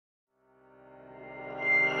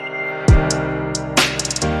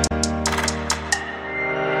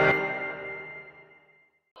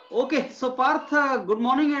Okay, so Parth, good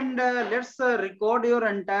morning, and let's record your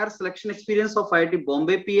entire selection experience of IIT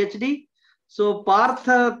Bombay PhD. So Parth,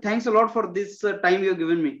 thanks a lot for this time you've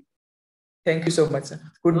given me. Thank you so much, sir.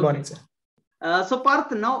 Good morning, sir. So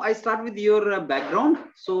Parth, now I start with your background.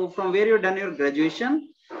 So from where you've done your graduation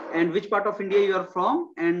and which part of India you are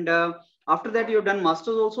from, and after that you've done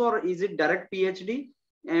masters also, or is it direct PhD?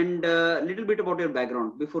 And a little bit about your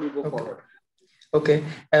background before we go forward. Okay.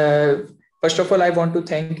 First of all, I want to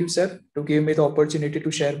thank you, sir, to give me the opportunity to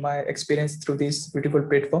share my experience through this beautiful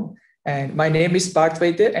platform. And my name is Parth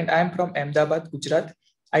Vijayender, and I am from Ahmedabad, Gujarat.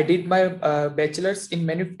 I did my bachelor's in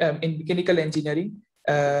mechanical engineering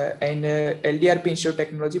in LDRP Institute of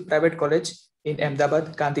Technology Private College in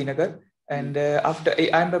Ahmedabad, Gandhinagar. And after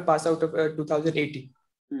I am a pass out of 2018.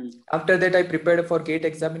 After that, I prepared for GATE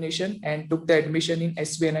examination and took the admission in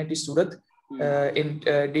NIT Surat.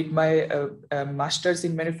 Did my master's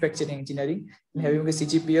in manufacturing engineering, having a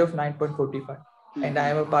CGPA of 9.45, and I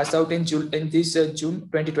am a pass out in June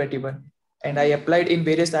 2021. And I applied in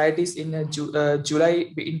various IITs in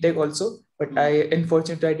July intake also, but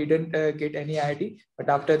unfortunately I didn't get any IIT. But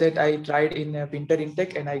after that, I tried in winter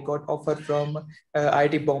intake, and I got offer from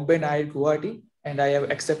IIT Bombay and IIT Guwahati, and I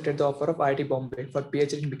have accepted the offer of IIT Bombay for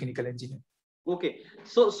PhD in mechanical engineering. Okay,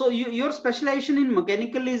 so your specialization in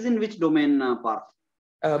mechanical is in which domain, Parth?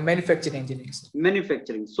 Manufacturing engineering.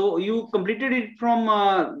 Manufacturing. So you completed it from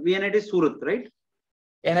NIT Surat, right?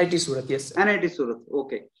 NIT Surat, yes, sir. NIT Surat.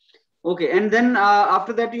 Okay. Okay, and then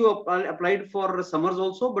after that you applied for summers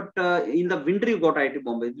also, but in the winter you got IIT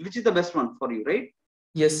Bombay, which is the best one for you, right?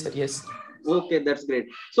 Yes, sir. Yes. Okay, that's great.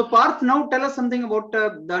 So Parth, now tell us something about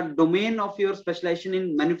the domain of your specialization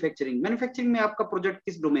in manufacturing. Manufacturing mein aapka project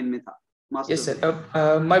kis domain mein tha? Yes,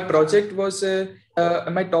 sir. My project was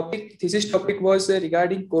my thesis topic was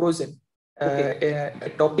regarding corrosion.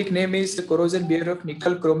 Topic name is corrosion behavior of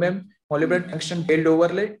nickel chromium molybdenum tungsten belt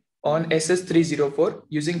overlay on SS304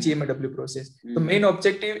 using GMAW process. The main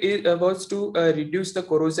objective was to reduce the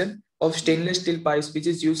corrosion of stainless steel pipes, which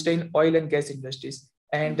is used in oil and gas industries.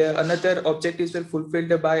 And another objectives were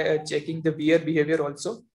fulfilled by checking the wear behavior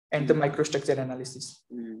also and the microstructure analysis.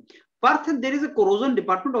 Parth, there is a corrosion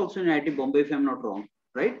department also in IIT Bombay, if I'm not wrong,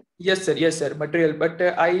 right? Yes, sir. Yes, sir. Material. But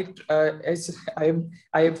I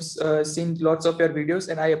have seen lots of your videos,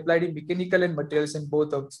 and I applied in mechanical and materials in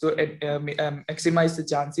both of so maximize the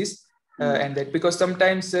chances. And that because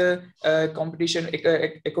sometimes competition,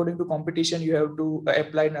 according to competition, you have to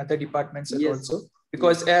apply in other departments also.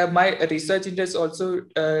 Because my research interest also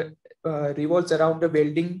revolves around the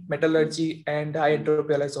welding, metallurgy, and high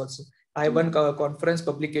entropy alloys also. I have one conference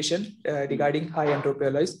publication regarding high entropy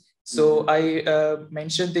alloys. So I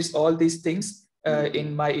mentioned all these things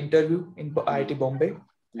in my interview in IIT Bombay,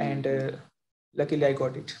 and luckily I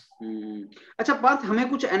got it. अच्छा पार्थ, हमें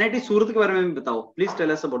कुछ NIT सूरत के बारे में बताओ. Please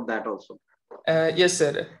tell us about that also. Yes,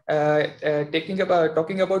 sir. Talking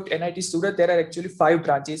about NIT Surat, there are actually 5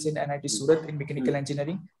 branches in NIT Surat in mechanical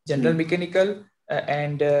engineering: general mechanical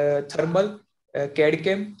and thermal,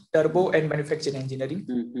 CAD/CAM, turbo, and manufacturing engineering.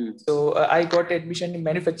 So I got admission in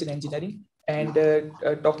manufacturing engineering. And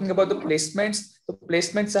talking about the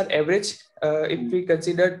placements are average if we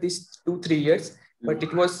consider these 2-3 years, but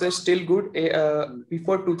it was still good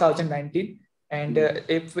before 2019. And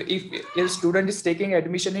if a student is taking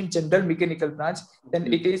admission in general mechanical branch,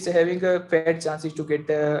 then it is having a fair chances to get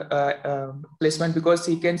the placement, because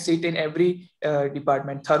he can sit in every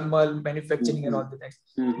department, thermal, manufacturing, and all the things.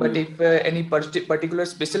 But if any particular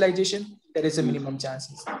specialization, there is a minimum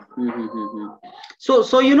chances.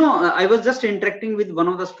 So you know, I was just interacting with one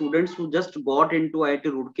of the students who just got into IIT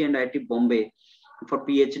Roorkee and IIT Bombay for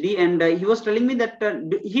PhD, and he was telling me that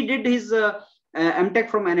he did his M.tech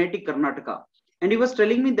from NIT Karnataka. And he was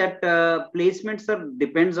telling me that placements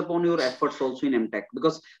depends upon your efforts also in M.tech,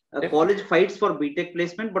 because college fights for B.tech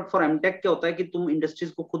placement, but for M.tech क्या होता है कि तुम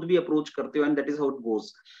industries को खुद भी approach करते हो, and that is how it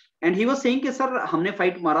goes. And he was saying कि सर हमने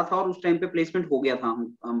fight मारा था और उस time पे placement हो गया था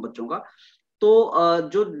हम बच्चों का. तो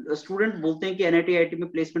जो student बोलते हैं कि NIT IIT में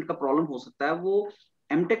placement का problem हो सकता है, वो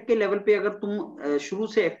M.tech के लेवल पे अगर तुम शुरू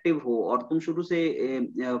से एक्टिव हो और तुम शुरू से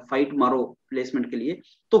फाइट मारो प्लेसमेंट के लिए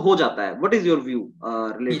तो हो जाता है. What is your view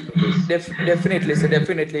related? Definitely sir,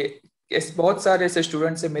 definitely. बहुत सारे ऐसे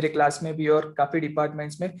स्टूडेंट्स हैं मेरे क्लास में भी और काफी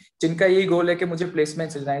डिपार्टमेंट्स में जिनका यही गोल है कि मुझे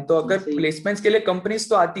प्लेसमेंट मिल जाए. तो अगर प्लेसमेंट्स के लिए कंपनीज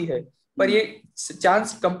तो आती है, पर ये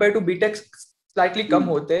chance compare to BTech slightly कम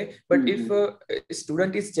होते हैं. But if a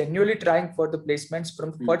student is genuinely trying for the placements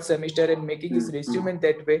from first semester and making his resume in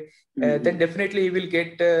that way, then definitely he will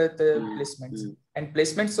get the placements. And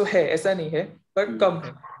placements तो है, ऐसा नहीं है, पर कम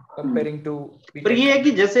है. comparing to पर ये है BTech.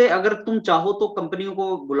 कि जैसे अगर तुम चाहो तो कंपनियों को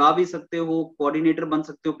बुला भी सकते हो, कोऑर्डिनेटर बन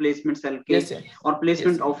सकते हो प्लेसमेंट सेल के, Yes, sir. और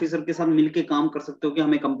प्लेसमेंट Yes. ऑफिसर के साथ मिलके काम कर सकते हो कि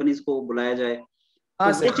हमें कंपनीज को बुलाया जाए,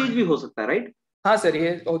 हाँ तो वो सर, चीज भी हो सकता है, राइट? हाँ सर, ये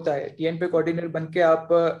होता है। टीएन पे कोऑर्डिनेटर बन के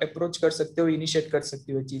आप अप्रोच कर सकते हो, इनिशिएट कर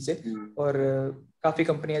सकते हो चीजें, और काफी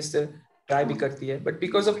कंपनियां ट्राई भी करती है, but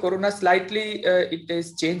because of corona slightly it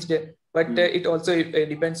is changed, but it also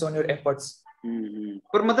depends on your efforts.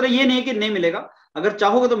 पर मतलब ये नहीं है कि नहीं मिलेगा, अगर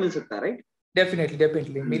चाहोगे तो मिल सकता है, राइट?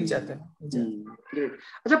 डेफिनेटली मिल जाता है. ग्रेट.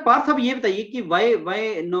 अच्छा पार्थ, अब ये बताइए कि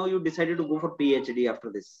why now you decided to go for PhD after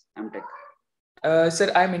this MTech? Sir,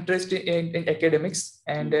 I'm interested in academics,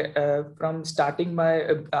 and from starting my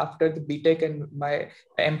after the BTech and my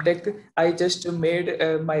MTech, I just made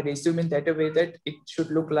my resume in that way that it should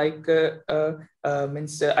look like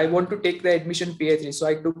means I want to take the admission PhD.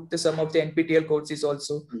 So I took some of the NPTEL courses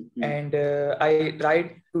also, and I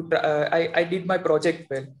tried to I did my project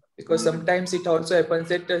well, because sometimes it also happens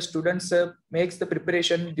that students makes the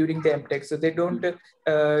preparation during the MTech, so they don't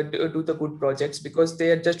do the good projects because they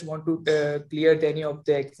just want to clear any of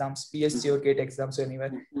the exams, PSC or GATE exams or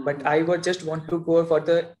anywhere. But I would just want to go for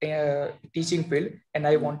the teaching field,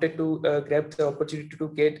 and I wanted to grab the opportunity to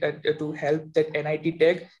get to help that NIT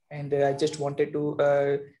Tech, and I just wanted to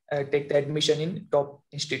take the admission in top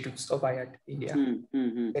institutes of IIT India.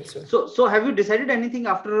 That's right. So have you decided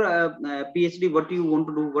anything after PhD? What do you want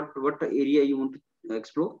to do? What area you want to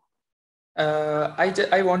explore?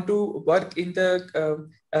 I want to work in the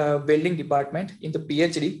welding department in the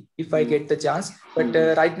PhD if I get the chance. But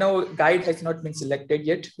right now, guide has not been selected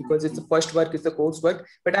yet because it's the first work, it's the course work.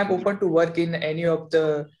 But I'm open to work in any of the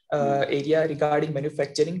area regarding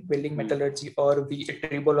manufacturing, welding metallurgy, or the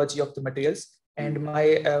tribology of the materials. And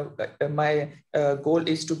my goal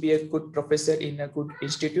is to be a good professor in a good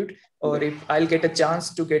institute, or if I'll get a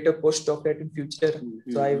chance to get a postdoctorate in future,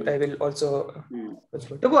 so I will also.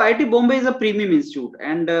 देखो, IIT Bombay is a premium institute,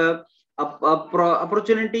 and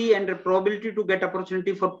opportunity and probability to get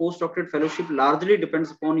opportunity for postdoctorate fellowship largely depends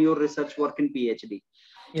upon your research work in PhD.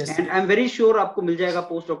 Yes. And I'm very sure आपको मिल जाएगा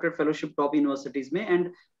postdoctorate fellowship top universities में,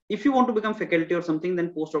 and if you want to become faculty or something, then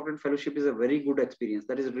postdoctorate fellowship is a very good experience.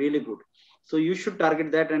 That is really good. So you should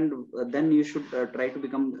target that, and then you should try to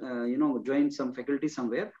become, join some faculty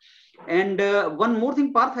somewhere. And one more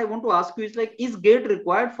thing, Parth, I want to ask you is like, is GATE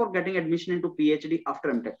required for getting admission into PhD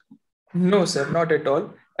after MTech? No, sir, not at all.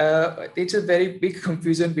 It's a very big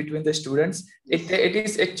confusion between the students. It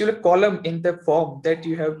is actually a column in the form that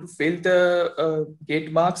you have to fill the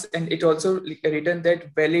GATE marks, and it also written that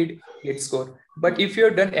valid GATE score. But if you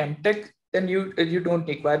have done MTech, then you don't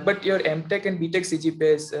require. But your MTech and BTech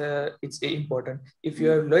CGPA is it's important. If you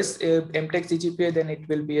have less MTech CGPA, then it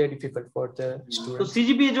will be difficult for the students. So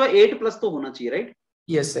CGPA जो 8+ तो होना चाहिए, right?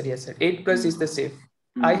 Yes, sir. Yes, sir. 8+ is the safe.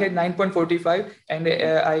 I had 9.45, and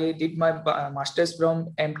I did my master's from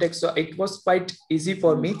MTech, so it was quite easy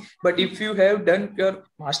for me. But if you have done your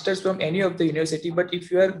master's from any of the university, but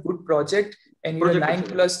if you are good project and you are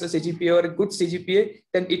 9+ CGPA or a good CGPA,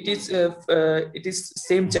 then it is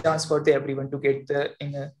same chance for everyone to get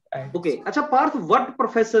the Okay. Acha Parth, what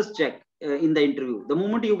professors check in the interview? The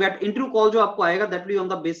moment you get interview call जो आपको आएगा, that will be on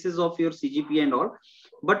the basis of your CGPA and all.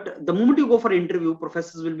 But the moment you go for interview,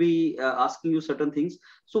 professors will be asking you certain things.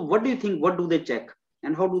 So what do you think? What do they check,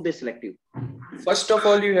 and how do they select you? First of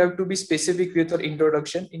all, you have to be specific with your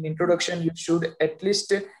introduction. In introduction, you should at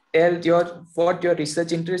least tell what your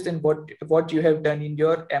research interest and what you have done in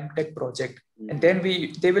your MTech project. And then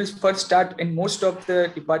they will first start in most of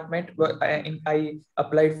the department I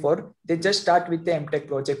applied for. They just start with the MTech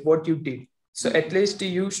project, what you did. So at least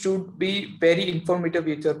you should be very informative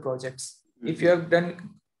with your projects. If you have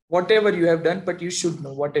done whatever you have done, but you should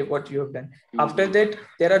know what you have done. After that,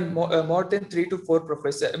 there are more than 3 to 4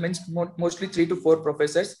 professors, mostly 3 to 4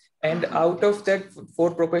 professors. And out of that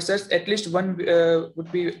 4 professors, at least one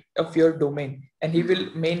would be of your domain, and he will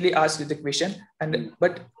mainly ask you the question.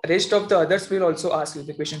 But rest of the others will also ask you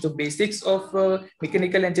the question. So basics of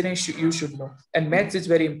mechanical engineering you should know, and maths is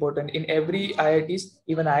very important in every IITs,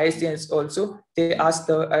 even IICs also. They ask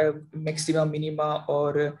the maxima, minima,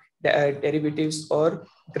 or derivatives or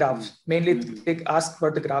graphs. Mainly they ask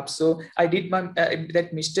for the graphs. So I did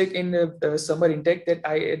that mistake in summer intake, that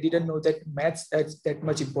I didn't know that maths is that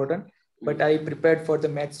much important, but I prepared for the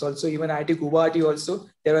maths also. Even IIT Guwahati also,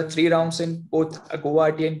 there are 3 rounds in both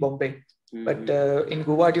Guwahati and Bombay. But in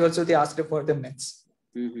Guwahati also they asked for the maths.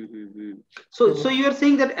 So you are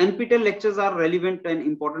saying that NPTEL lectures are relevant and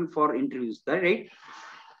important for interviews, right?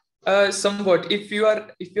 Somewhat. If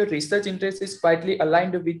your research interest is quietly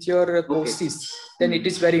aligned with your courses, then it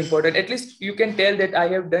is very important. At least you can tell that I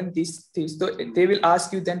have done these things. So they will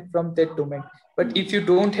ask you then from that domain. But if you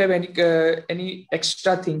don't have any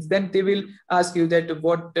extra things, then they will ask you that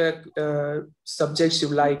what subjects you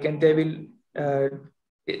like, and they will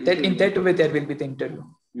that in that way there will be the interview.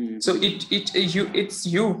 So it's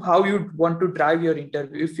you how you want to drive your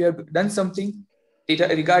interview. If you have done something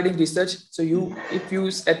regarding research, so if you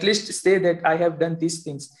at least say that I have done these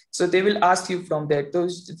things, so they will ask you from that.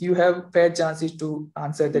 Those you have fair chances to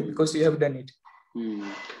answer that because you have done it.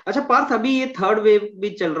 अच्छा पार्थ, अभी ये third wave भी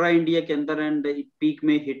चल रहा है India के अंदर and peak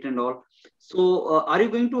में hit and all, so are you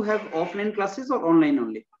going to have offline classes और online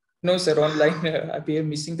only? No sir, online. We are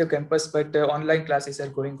missing the campus, but online classes are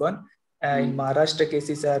going on. In Maharashtra,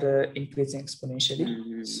 cases are increasing exponentially,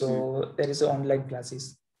 so there is online classes.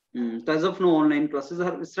 So as of now, online classes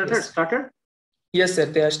are started? Yes sir,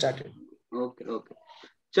 they are started. Okay.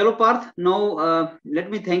 Chalo Parth, now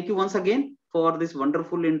let me thank you once again for this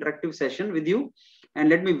wonderful interactive session with you, and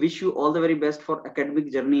let me wish you all the very best for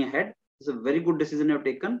academic journey ahead. It's a very good decision you have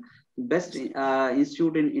taken. Best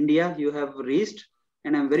institute in India you have reached,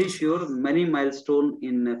 and I'm very sure many milestone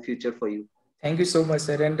in future for you. Thank you so much,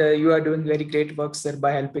 sir. And you are doing very great work, sir,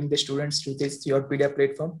 by helping the students through this YourPedia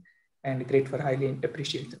platform, and great for highly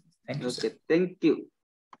appreciate them. Thank you, sir. Thank you.